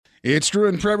It's Drew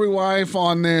and Prairie Wife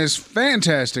on this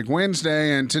fantastic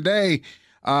Wednesday, and today,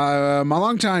 my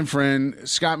longtime friend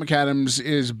Scott McAdams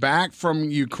is back from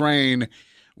Ukraine,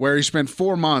 where he spent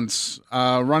 4 months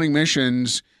running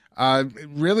missions,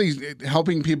 really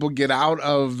helping people get out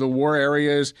of the war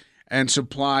areas and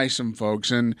supply some folks.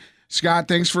 And Scott,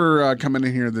 thanks for coming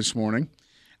in here this morning.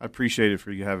 I appreciate it for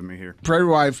you having me here. Prairie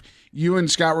Wife, you and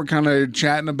Scott were kind of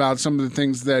chatting about some of the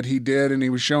things that he did, and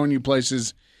he was showing you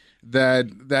places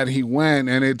that he went,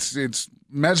 and it's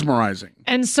mesmerizing.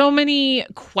 And so many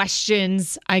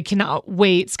questions. I cannot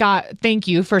wait. Scott, thank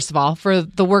you, first of all, for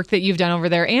the work that you've done over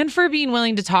there and for being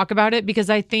willing to talk about it,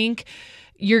 because I think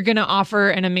you're going to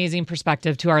offer an amazing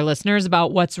perspective to our listeners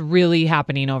about what's really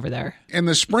happening over there. In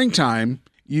the springtime,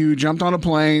 you jumped on a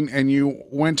plane and you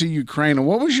went to Ukraine. And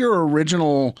what was your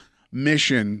original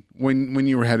mission when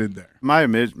you were headed there? My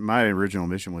original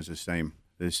mission was the same.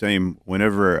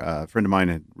 Whenever a friend of mine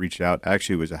had reached out,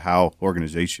 actually it was a HOW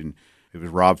organization. It was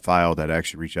Rob File that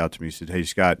actually reached out to me. He said, "Hey,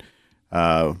 Scott,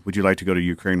 would you like to go to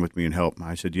Ukraine with me and help?"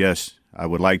 I said, "Yes, I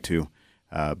would like to.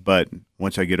 But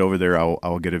once I get over there,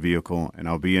 I'll get a vehicle and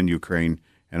I'll be in Ukraine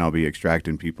and I'll be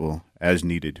extracting people as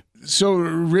needed." So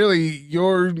really,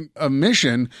 your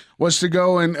mission was to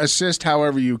go and assist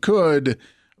however you could,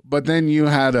 but then you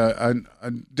had a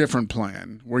different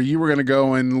plan where you were going to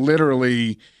go and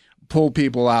literally pull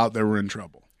people out that were in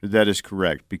trouble. That is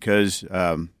correct, because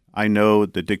I know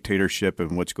the dictatorship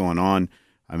and what's going on.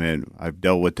 I mean, I've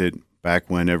dealt with it back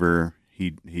whenever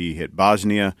he hit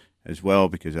Bosnia as well,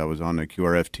 because I was on the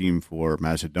QRF team for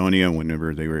Macedonia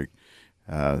whenever they were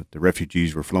the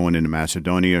refugees were flowing into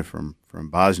Macedonia from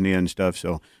Bosnia and stuff.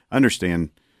 So I understand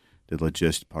the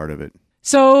logistic part of it.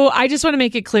 So I just want to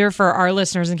make it clear for our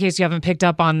listeners, in case you haven't picked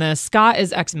up on this, Scott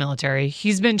is ex-military.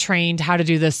 He's been trained how to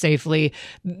do this safely.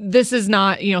 This is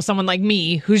not, someone like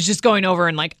me who's just going over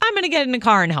and like, I'm going to get in a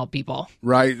car and help people.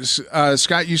 Right.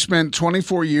 Scott, you spent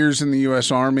 24 years in the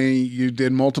U.S. Army. You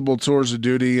did multiple tours of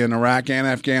duty in Iraq and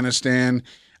Afghanistan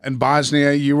and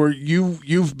Bosnia.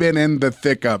 You've been in the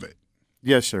thick of it.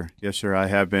 Yes, sir. Yes, sir. I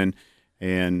have been.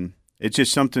 And it's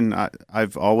just something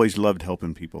I've always loved,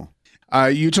 helping people.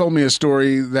 You told me a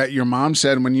story that your mom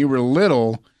said when you were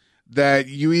little that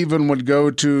you even would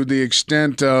go to the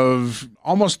extent of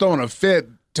almost throwing a fit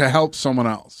to help someone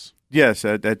else. Yes,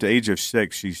 at the age of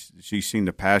 6, she's seen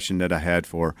the passion that I had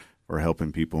for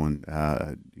helping people. And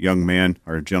a young man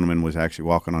or a gentleman was actually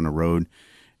walking on the road,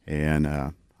 and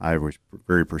I was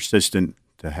very persistent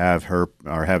to have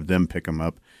them pick him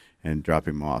up and drop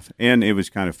him off. And it was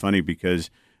kind of funny because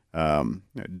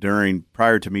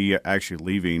prior to me actually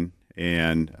leaving,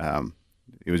 and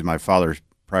it was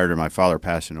prior to my father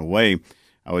passing away,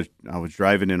 I was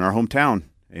driving in our hometown,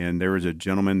 and there was a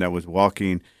gentleman that was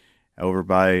walking over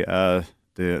by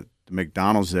the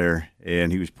McDonald's there,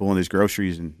 and he was pulling his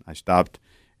groceries, and I stopped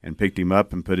and picked him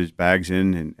up and put his bags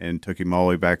in and took him all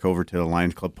the way back over to the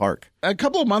Lions Club Park. A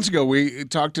couple of months ago, we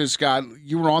talked to Scott.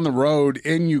 You were on the road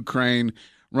in Ukraine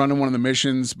running one of the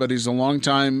missions, but he's a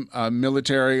longtime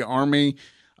military, Army,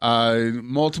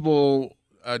 multiple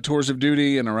tours of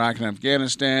duty in Iraq and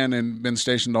Afghanistan, and been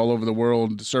stationed all over the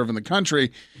world serving the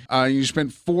country. You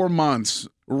spent 4 months.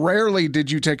 Rarely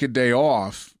did you take a day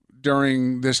off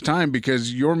during this time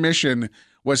because your mission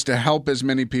was to help as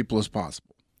many people as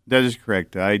possible. That is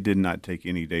correct. I did not take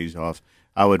any days off.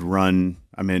 I would run,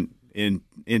 in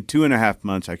 2.5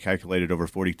 months, I calculated over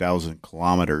 40,000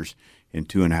 kilometers in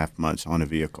 2.5 months on a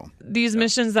vehicle. These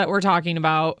missions that we're talking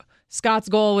about, Scott's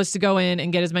goal was to go in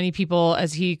and get as many people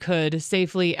as he could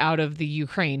safely out of the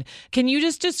Ukraine. Can you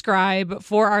just describe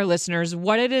for our listeners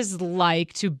what it is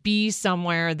like to be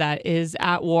somewhere that is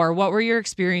at war? What were your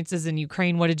experiences in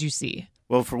Ukraine? What did you see?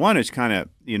 Well, for one, it's kind of,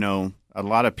 a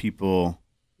lot of people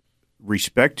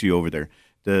respect you over there.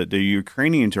 The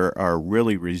Ukrainians are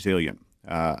really resilient.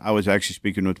 I was actually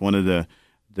speaking with one of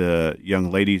the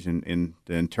young ladies in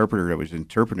the interpreter that was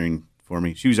interpreting for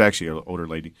me. She was actually an older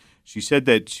lady. She said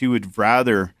that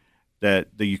that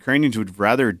the Ukrainians would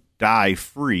rather die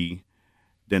free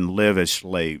than live as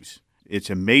slaves.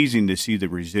 It's amazing to see the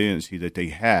resiliency that they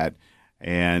had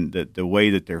and the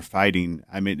way that they're fighting.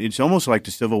 It's almost like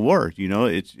the Civil War.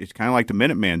 It's kind of like the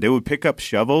Minuteman. They would pick up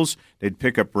shovels, they'd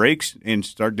pick up rakes, and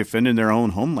start defending their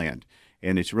own homeland.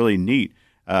 And it's really neat.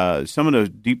 Some of the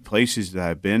deep places that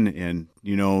I've been in,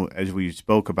 as we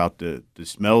spoke about the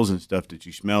smells and stuff that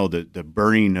you smell, the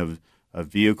burning of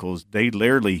vehicles, they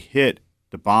literally hit.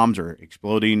 The bombs are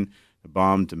exploding.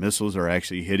 The missiles are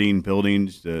actually hitting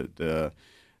buildings. The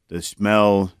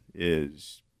smell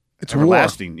is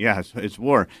everlasting. War. Yeah, it's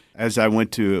war. As I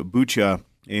went to Bucha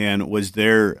and was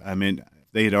there,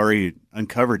 they had already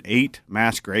uncovered 8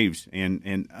 mass graves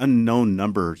and unknown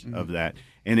numbers of that.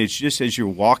 And it's just as you're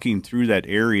walking through that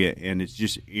area, and it's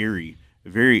just eerie,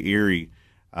 very eerie.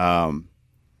 I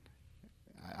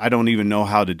don't even know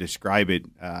how to describe it,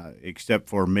 except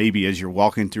for maybe as you're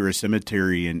walking through a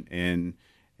cemetery,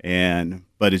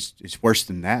 but it's worse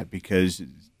than that, because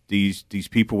these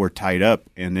people were tied up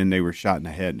and then they were shot in the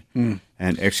head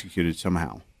and executed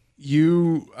somehow.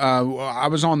 I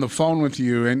was on the phone with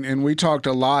you, and we talked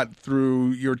a lot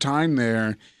through your time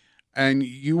there, and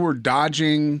you were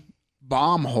dodging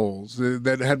bomb holes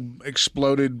that had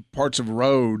exploded parts of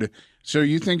road. So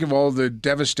you think of all the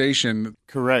devastation.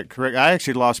 Correct. I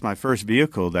actually lost my first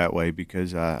vehicle that way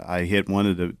because I hit one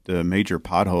of the major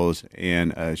potholes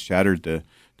and shattered the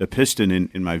piston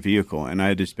in my vehicle, and I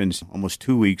had to spend almost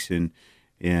 2 weeks in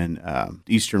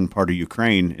eastern part of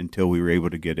Ukraine until we were able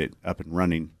to get it up and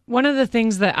running. One of the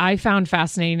things that I found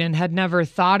fascinating and had never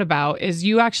thought about is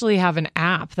you actually have an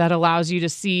app that allows you to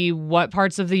see what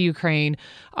parts of the Ukraine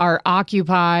are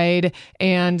occupied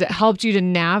and helped you to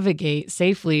navigate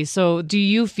safely. So do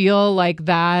you feel like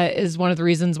that is one of the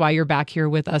reasons why you're back here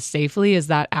with us safely, is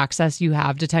that access you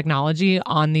have to technology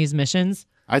on these missions?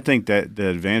 I think that the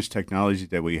advanced technology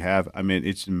that we have, I mean,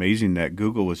 it's amazing that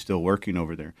Google was still working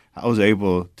over there. I was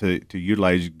able to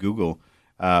utilize Google.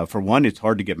 For one, it's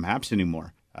hard to get maps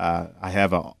anymore. I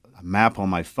have a map on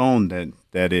my phone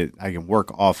that I can work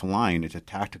offline. It's a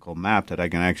tactical map that I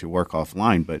can actually work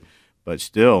offline. But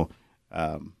still,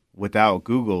 without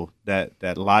Google,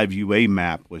 that live UA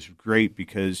map was great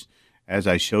because, as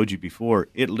I showed you before,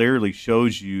 it literally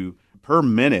shows you per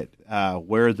minute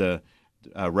where the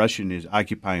Russian is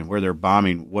occupying, where they're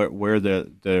bombing, where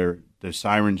the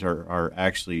sirens are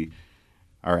actually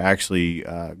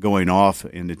going off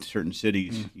in certain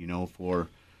cities,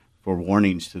 for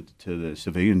warnings to the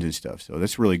civilians and stuff. So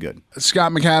that's really good.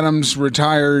 Scott McAdams,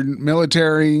 retired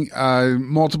military,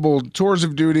 multiple tours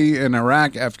of duty in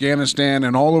Iraq, Afghanistan,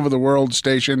 and all over the world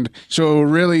stationed. So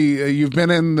really, you've been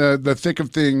in the thick of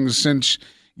things since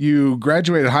you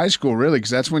graduated high school, really, because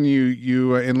that's when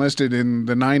you enlisted in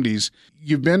the 90s.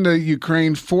 You've been to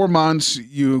Ukraine 4 months.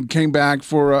 You came back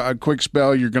for a quick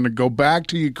spell. You're going to go back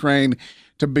to Ukraine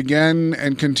to begin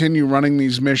and continue running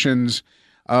these missions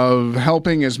of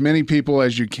helping as many people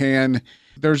as you can.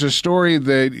 There's a story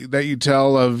that you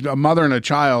tell of a mother and a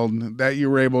child that you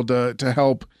were able to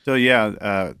help. So,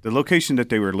 the location that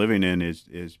they were living in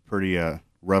is pretty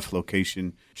rough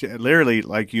location. Literally,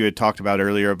 like you had talked about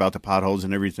earlier about the potholes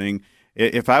and everything,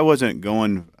 if I wasn't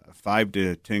going 5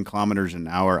 to 10 kilometers an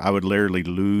hour, I would literally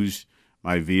lose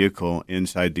my vehicle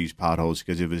inside these potholes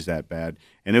because it was that bad.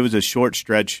 And it was a short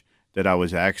stretch that I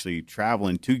was actually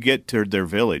traveling to get to their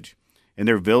village. And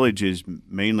their village is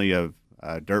mainly a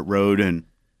dirt road and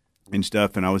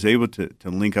stuff. And I was able to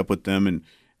link up with them and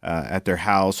at their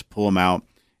house, pull them out.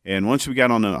 And once we got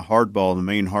on the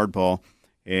main hardball,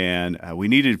 and we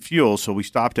needed fuel, so we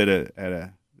stopped at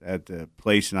the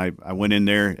place, and I went in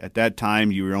there. At that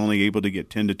time, you were only able to get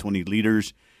 10 to 20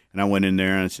 liters, and I went in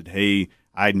there and I said, "Hey,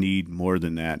 I need more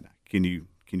than that. Can you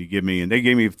give me?" And they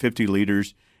gave me 50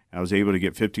 liters. I was able to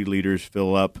get 50 liters,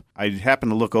 fill up. I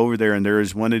happened to look over there, and there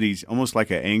was one of these, almost like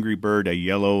an Angry Bird, a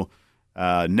yellow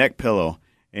neck pillow,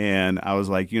 and I was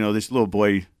like, this little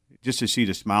boy, just to see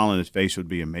the smile on his face would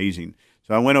be amazing.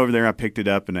 So I went over there, I picked it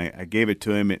up, and I gave it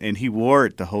to him, and he wore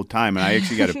it the whole time. And I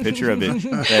actually got a picture of it.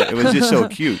 It was just so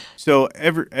cute. So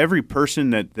every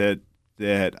person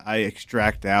that I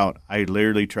extract out, I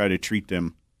literally try to treat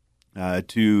them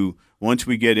to, once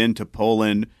we get into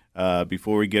Poland,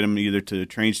 before we get them either to the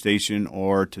train station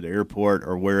or to the airport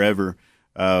or wherever,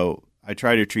 I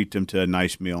try to treat them to a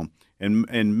nice meal. And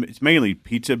it's mainly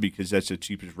pizza because that's the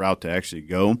cheapest route to actually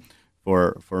go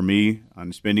for me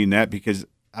on spending that, because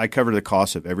I cover the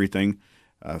cost of everything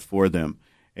for them.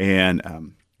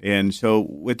 And so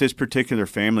with this particular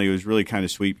family, it was really kind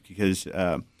of sweet because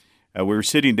we were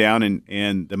sitting down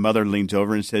and the mother leans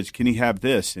over and says, "Can he have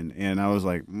this?" And I was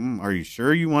like, "Are you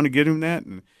sure you want to get him that?"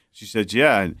 And she said,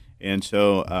 "Yeah." And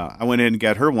so I went in and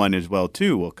got her one as well,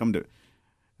 too. Well,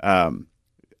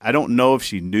 I don't know if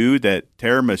she knew that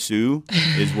tiramisu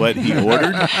is what he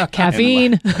ordered.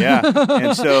 Caffeine.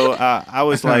 And so I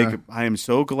was like, I am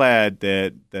so glad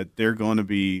that they're going to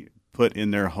be put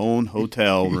in their own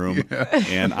hotel room,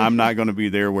 and I'm not going to be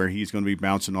there where he's going to be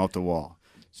bouncing off the wall.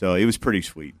 So it was pretty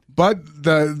sweet. But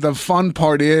the fun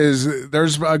part is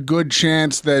there's a good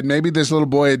chance that maybe this little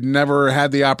boy had never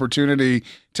had the opportunity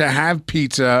to have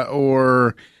pizza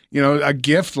or, a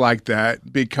gift like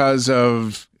that because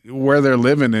of where they're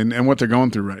living and what they're going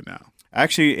through right now.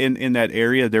 Actually, in that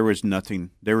area, there was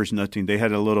nothing. They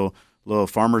had a little little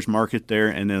farmer's market there,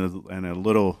 and then a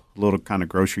little kind of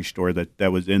grocery store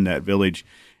that was in that village.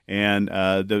 And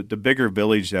the bigger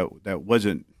village that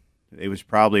wasn't, it was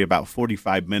probably about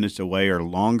 45 minutes away or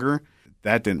longer.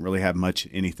 That didn't really have much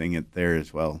anything in there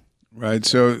as well. Right.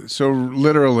 So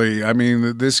literally, I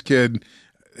mean, this kid,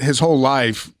 his whole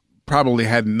life probably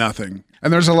had nothing.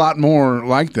 And there's a lot more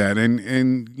like that.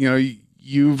 And you know,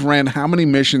 you've ran how many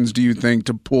missions do you think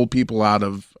to pull people out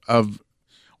of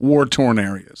war-torn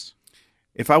areas?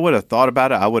 If I would have thought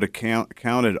about it, I would have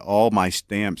counted all my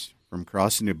stamps from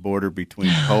crossing the border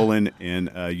between Poland and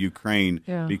Ukraine,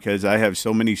 because I have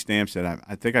so many stamps that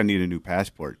I think I need a new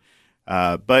passport.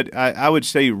 But I would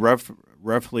say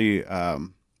roughly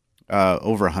over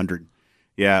 100.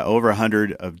 Yeah, over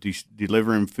 100 of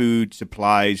delivering food,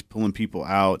 supplies, pulling people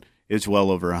out. It's well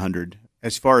over 100.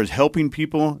 As far as helping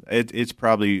people, it's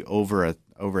probably over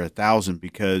 1,000,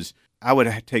 because I would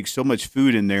take so much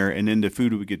food in there, and then the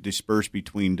food would get dispersed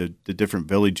between the different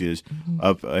villages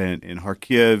up in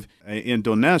Kharkiv. In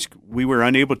Donetsk, we were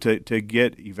unable to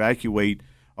evacuate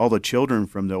all the children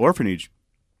from the orphanage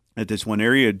at this one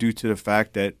area due to the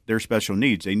fact that they're special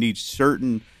needs. They need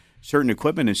certain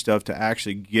equipment and stuff to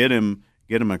actually get them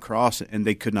across, and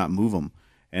they could not move them.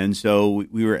 And so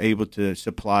we were able to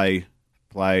supply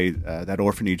that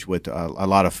orphanage with a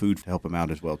lot of food to help them out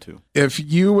as well too. If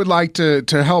you would like to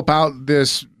help out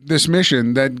this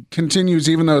mission that continues,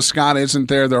 even though Scott isn't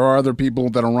there are other people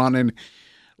that are running.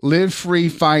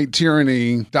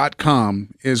 LiveFreeFightTyranny.com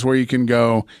is where you can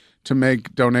go to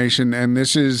make donation. And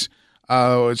this is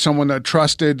someone that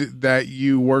trusted that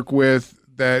you work with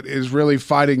that is really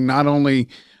fighting not only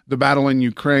the battle in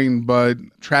Ukraine, but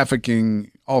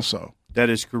trafficking also. That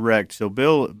is correct. So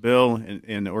Bill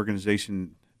and the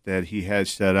organization that he has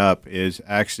set up is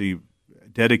actually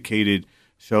dedicated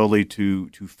solely to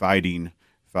fighting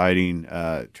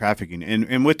trafficking.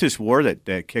 And with this war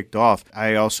that kicked off,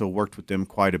 I also worked with them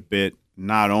quite a bit,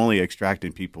 not only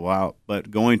extracting people out,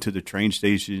 but going to the train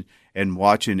station and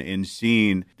watching and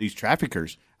seeing these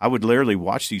traffickers. I would literally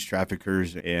watch these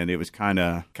traffickers, and it was kind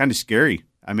of scary.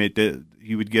 I mean,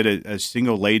 you would get a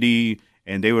single lady,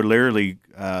 and they would literally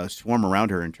swarm around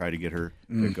her and try to get her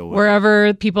to go away.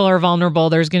 Wherever people are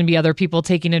vulnerable, there's going to be other people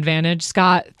taking advantage.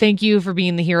 Scott, thank you for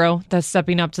being the hero that's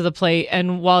stepping up to the plate.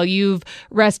 And while you've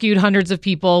rescued hundreds of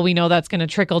people, we know that's going to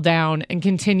trickle down and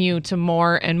continue to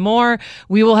more and more.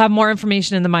 We will have more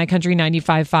information in the My Country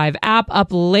 95.5 app up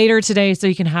later today, so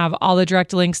you can have all the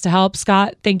direct links to help.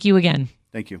 Scott, thank you again.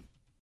 Thank you.